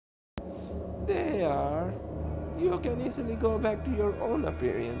They are. You can easily go back to your own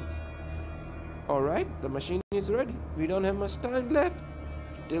appearance. Alright, the machine is ready. We don't have much time left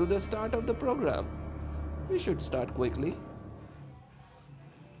till the start of the program. We should start quickly.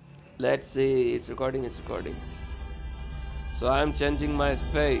 Let's see, it's recording, it's recording. So I'm changing my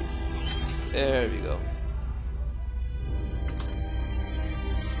face. There we go.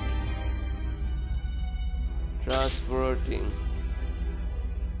 Transporting.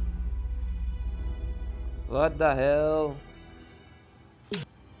 What the hell?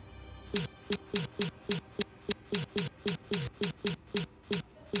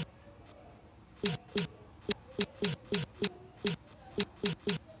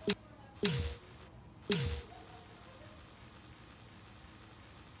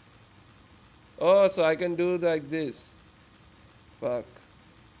 Oh, so I can do like this. Fuck.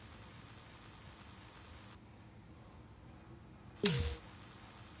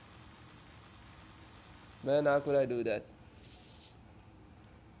 Man, how could I do that?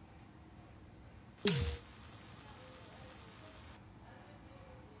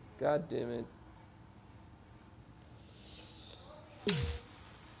 God damn it.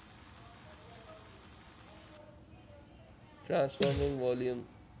 Transforming volume.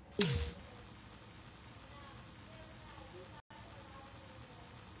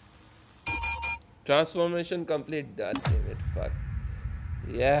 Transformation complete. God damn it. Fuck.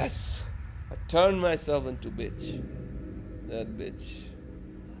 Yes. I turned myself into bitch. That bitch.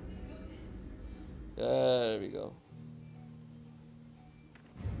 There we go.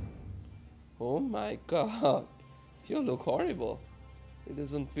 Oh my god. You look horrible. It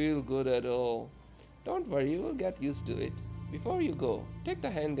doesn't feel good at all. Don't worry, you will get used to it. Before you go, take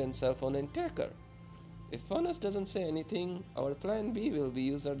the handgun, cell phone and tracker. If Furnace doesn't say anything, our plan B will be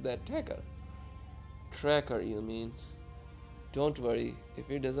user the attacker. Tracker, you mean? Don't worry, if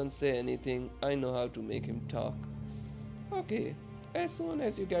he doesn't say anything, I know how to make him talk. Okay, as soon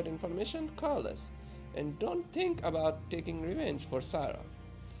as you get information, call us. And don't think about taking revenge for Sarah.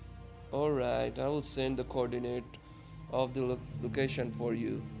 Alright, I will send the coordinate of the location for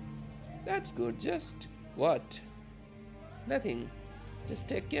you. That's good, just what? Nothing. Just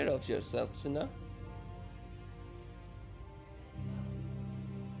take care of yourself, Sina.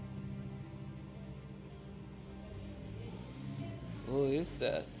 Who is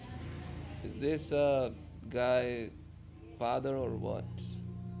that? Is this a guy father or what?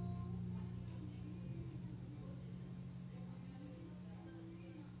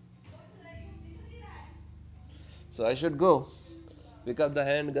 So I should go. Pick up the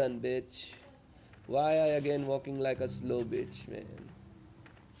handgun, bitch. Why I again walking like a slow bitch, man?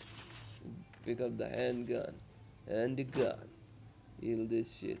 Pick up the handgun and the gun. Heal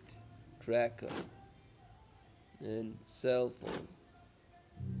this shit. Tracker and cell phone.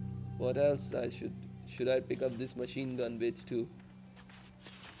 What else I should I pick up this machine gun bitch too?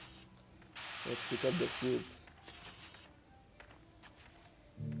 Let's pick up the soup.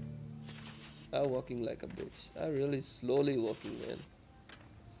 I'm walking like a bitch. I'm really slowly walking, man.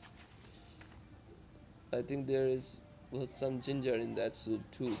 I think was some ginger in that soup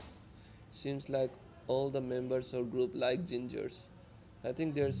too. Seems like all the members of group like gingers. I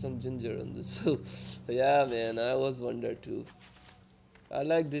think there's some ginger in the soup. Yeah, man, I was wonder too. I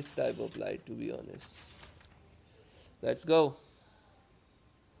like this type of light, to be honest. Let's go.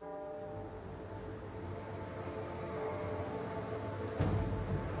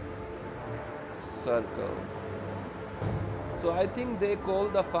 Circle. So I think they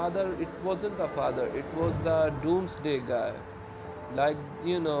called the father, it wasn't the father, it was the doomsday guy. Like,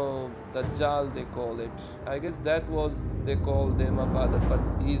 the Jal they call it. I guess that was, they called him a father, but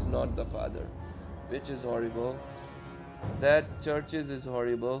he's not the father, which is horrible. That churches is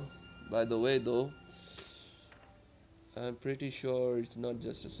horrible. By the way, though, I'm pretty sure it's not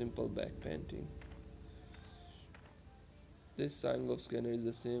just a simple back painting. This sign of scanner is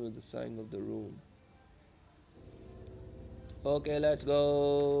the same as the sign of the room. Okay, let's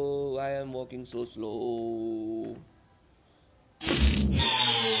go. I am walking so slow.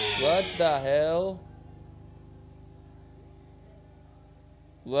 What the hell?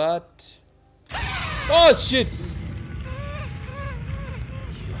 What? Oh shit!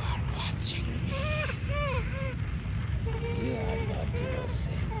 You are watching me. You are not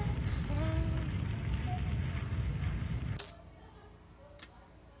innocent.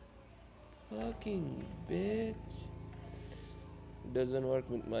 Fucking bitch. Doesn't work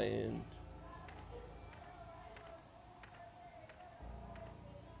with my end.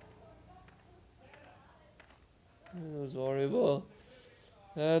 That was horrible.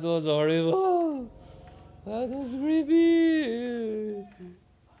 That was horrible. That was creepy.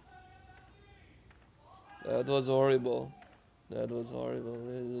 That was horrible. That was horrible.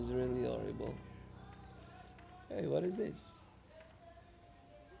 It was really horrible. Hey, what is this?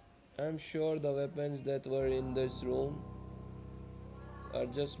 I'm sure the weapons that were in this room are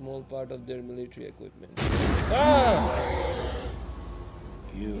just small part of their military equipment. Ah!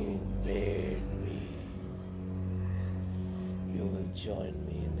 You made me. You will join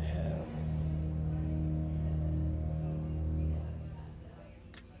me in hell.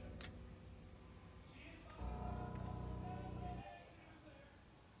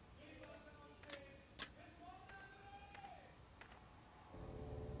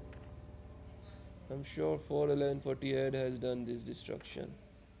 I'm sure 41148 has done this destruction.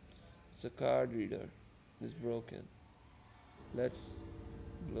 It's a card reader. It's broken. Let's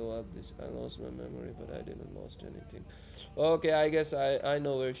blow up this. I lost my memory, but I didn't lost anything. Okay, I guess I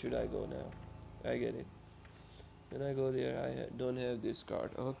know where should I go now. I get it. When I go there, I don't have this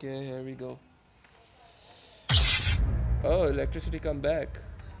card. Okay, here we go. Oh, electricity come back.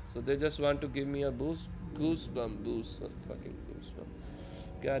 So they just want to give me a boost. Goosebump boost. A fucking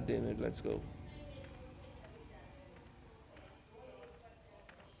goosebump. God damn it, let's go.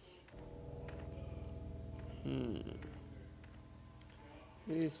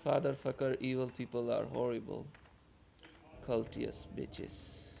 These fatherfucker evil people are horrible. Cultious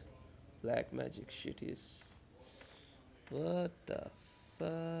bitches. Black magic shitties. What the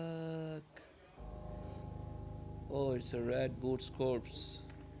fuck? Oh, it's a red boots corpse.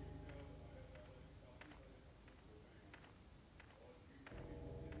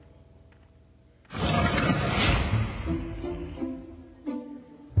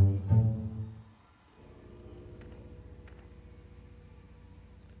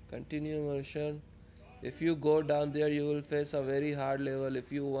 Continue immersion. If you go down there, you will face a very hard level.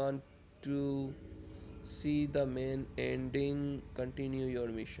 If you want to see the main ending, continue your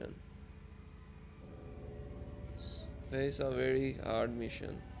mission. Face a very hard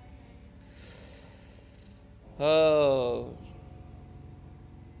mission. Oh.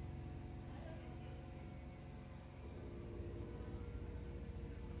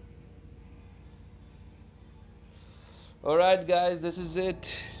 Alright guys, this is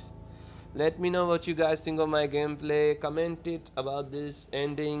it. Let me know what you guys think of my gameplay. Comment it about this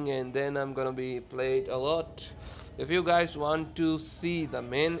ending, and then I'm gonna be played a lot. If you guys want to see the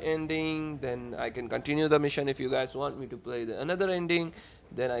main ending, then I can continue the mission. If you guys want me to play another ending,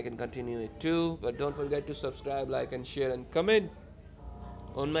 then I can continue it too. But don't forget to subscribe, like and share and comment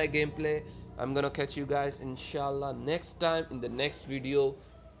on my gameplay. I'm gonna catch you guys inshallah next time in the next video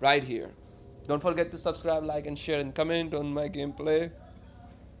right here. Don't forget to subscribe, like and share and comment on my gameplay.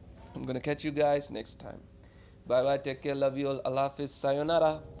 I'm gonna catch you guys next time. Bye bye, take care, love you all, Allah Hafiz,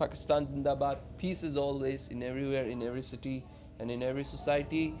 sayonara, Pakistan Zindabad. Peace is always in everywhere, in every city, and in every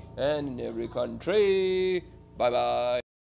society, and in every country. Bye bye.